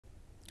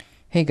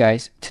Hey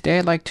guys, today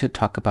I'd like to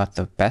talk about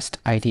the best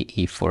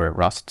IDE for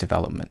Rust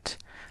development.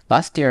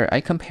 Last year,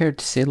 I compared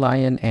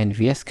CLion and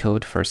VS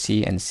Code for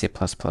C and C++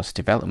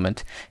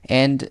 development,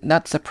 and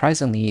not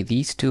surprisingly,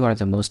 these two are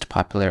the most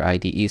popular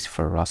IDEs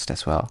for Rust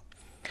as well.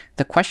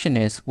 The question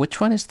is,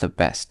 which one is the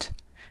best?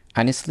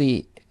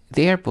 Honestly,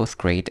 they are both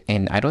great,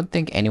 and I don't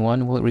think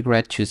anyone will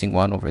regret choosing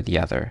one over the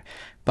other.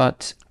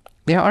 But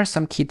there are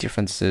some key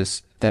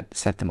differences that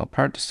set them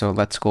apart, so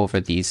let's go over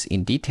these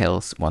in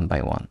details one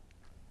by one.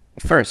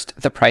 First,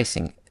 the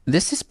pricing.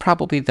 This is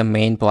probably the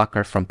main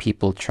blocker from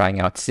people trying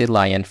out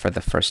CLion for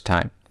the first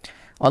time.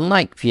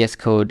 Unlike VS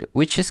Code,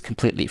 which is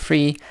completely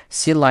free,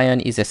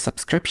 CLion is a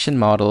subscription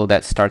model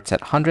that starts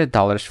at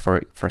 $100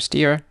 for first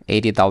year,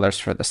 $80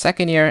 for the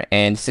second year,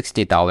 and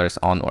 $60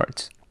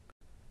 onwards.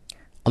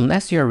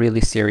 Unless you're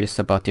really serious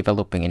about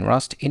developing in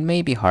Rust, it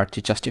may be hard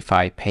to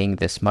justify paying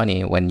this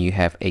money when you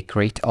have a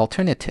great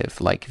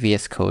alternative like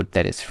VS Code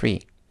that is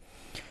free.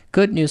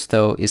 Good news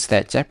though is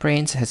that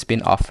JetBrains has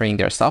been offering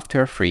their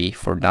software free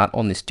for not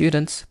only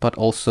students, but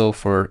also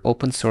for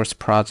open source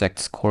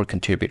projects core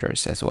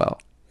contributors as well.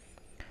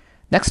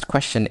 Next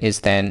question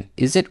is then,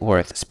 is it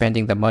worth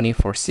spending the money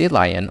for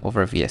CLion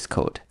over VS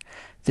Code?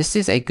 This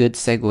is a good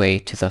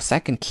segue to the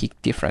second key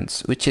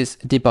difference, which is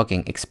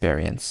debugging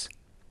experience.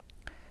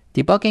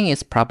 Debugging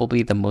is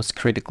probably the most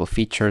critical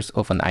features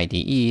of an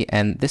IDE,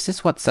 and this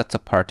is what sets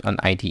apart an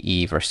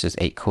IDE versus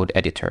a code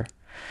editor.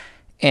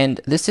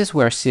 And this is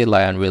where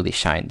CLion really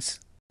shines.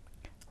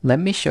 Let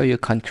me show you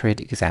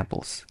concrete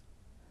examples.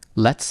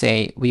 Let's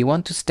say we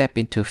want to step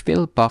into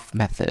fill buff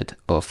method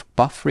of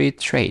buff_read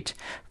trait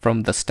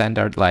from the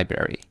standard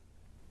library.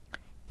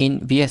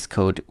 In VS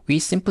Code, we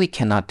simply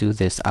cannot do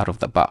this out of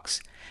the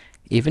box.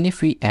 Even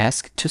if we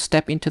ask to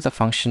step into the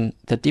function,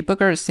 the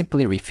debugger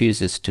simply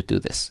refuses to do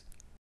this.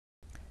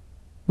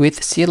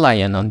 With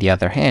CLion, on the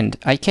other hand,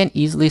 I can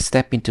easily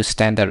step into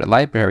standard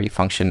library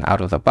function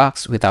out of the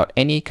box without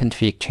any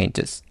config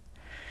changes.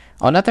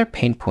 Another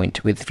pain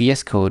point with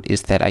VS Code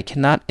is that I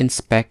cannot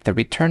inspect the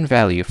return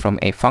value from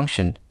a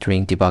function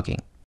during debugging.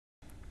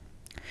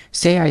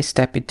 Say I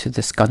step into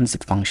this guns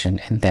function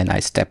and then I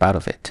step out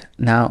of it.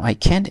 Now I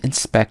can't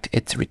inspect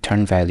its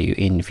return value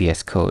in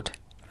VS Code.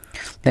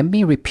 Let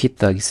me repeat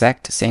the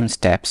exact same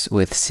steps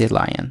with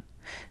CLion.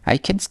 I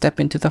can step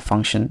into the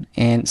function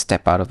and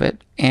step out of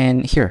it,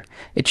 and here,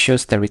 it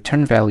shows the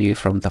return value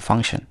from the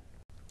function.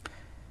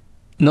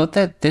 Note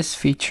that this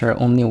feature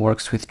only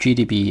works with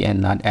GDB and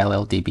not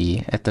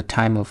LLDB at the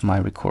time of my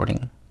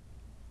recording.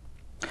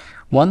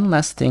 One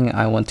last thing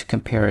I want to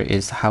compare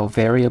is how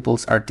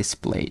variables are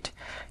displayed.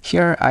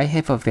 Here I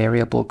have a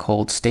variable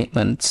called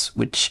statements,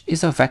 which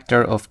is a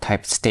vector of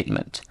type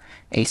statement.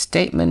 A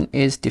statement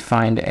is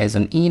defined as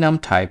an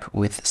enum type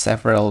with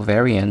several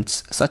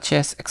variants such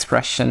as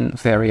expression,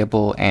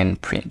 variable,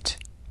 and print.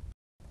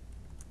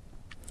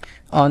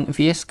 On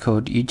VS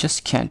Code, you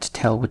just can't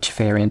tell which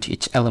variant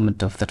each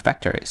element of that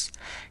vector is.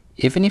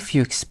 Even if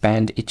you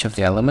expand each of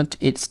the element,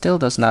 it still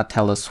does not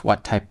tell us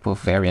what type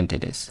of variant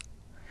it is.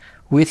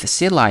 With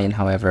CLion,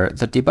 however,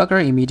 the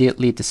debugger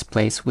immediately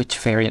displays which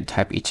variant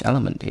type each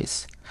element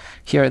is.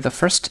 Here, the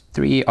first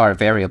three are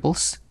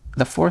variables,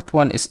 the fourth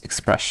one is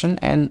expression,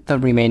 and the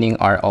remaining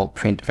are all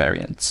print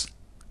variants.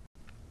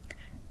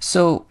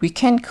 So we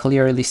can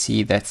clearly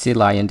see that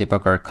CLion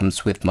debugger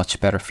comes with much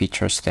better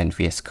features than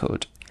VS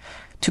Code.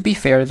 To be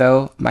fair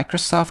though,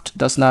 Microsoft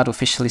does not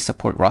officially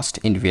support Rust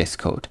in VS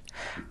Code.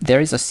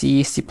 There is a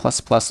C, C++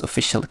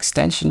 official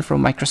extension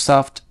from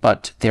Microsoft,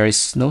 but there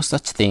is no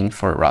such thing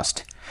for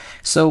Rust.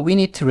 So we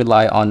need to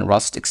rely on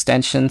Rust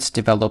extensions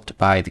developed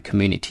by the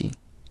community.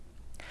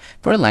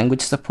 For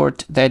language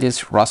support, that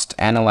is Rust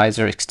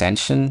Analyzer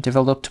extension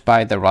developed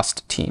by the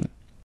Rust team.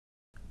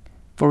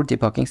 For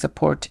debugging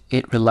support,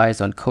 it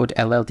relies on code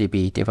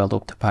LLDB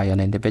developed by an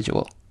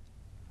individual.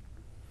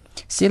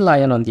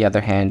 CLion, on the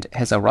other hand,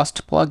 has a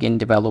Rust plugin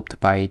developed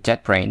by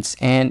JetBrains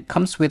and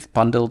comes with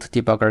bundled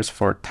debuggers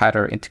for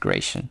tighter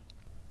integration.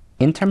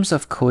 In terms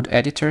of code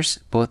editors,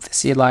 both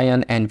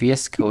CLion and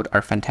VS Code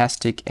are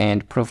fantastic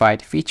and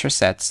provide feature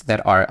sets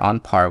that are on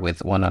par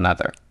with one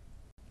another.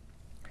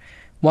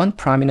 One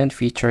prominent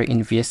feature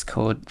in VS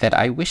Code that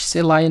I wish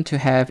CLion to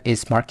have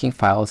is marking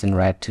files in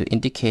red to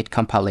indicate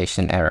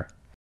compilation error.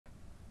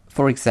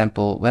 For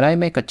example, when I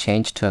make a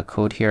change to a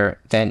code here,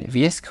 then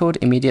VS Code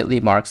immediately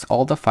marks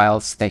all the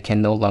files that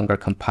can no longer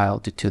compile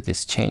due to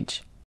this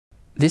change.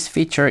 This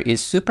feature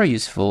is super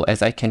useful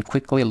as I can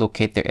quickly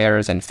locate the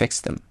errors and fix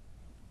them.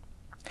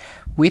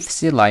 With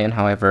CLion,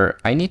 however,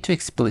 I need to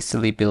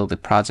explicitly build a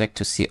project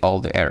to see all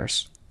the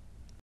errors.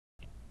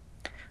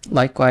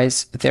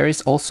 Likewise, there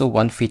is also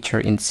one feature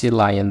in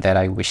CLion that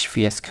I wish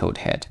VS Code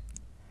had.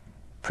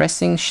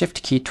 Pressing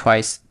Shift key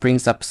twice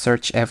brings up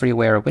Search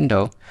Everywhere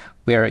window,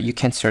 where you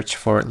can search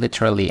for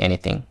literally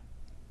anything.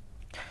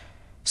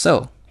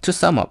 So, to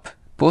sum up,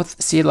 both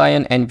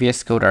CLion and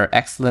VS Code are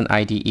excellent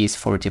IDEs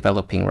for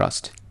developing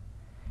Rust.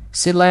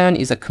 CLion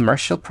is a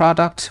commercial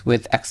product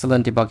with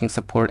excellent debugging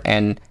support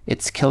and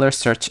its killer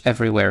Search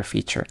Everywhere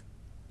feature.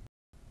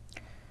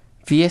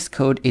 VS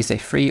Code is a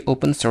free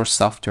open source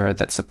software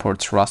that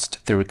supports Rust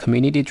through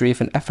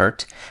community-driven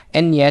effort,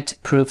 and yet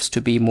proves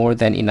to be more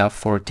than enough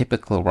for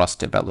typical Rust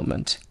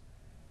development.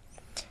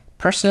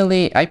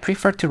 Personally, I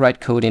prefer to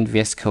write code in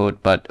VS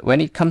Code, but when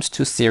it comes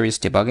to serious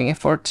debugging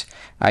effort,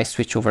 I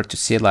switch over to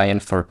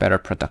CLion for better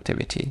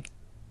productivity.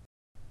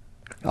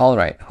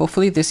 Alright,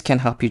 hopefully this can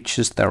help you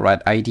choose the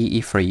right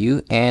IDE for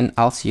you, and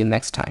I'll see you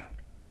next time.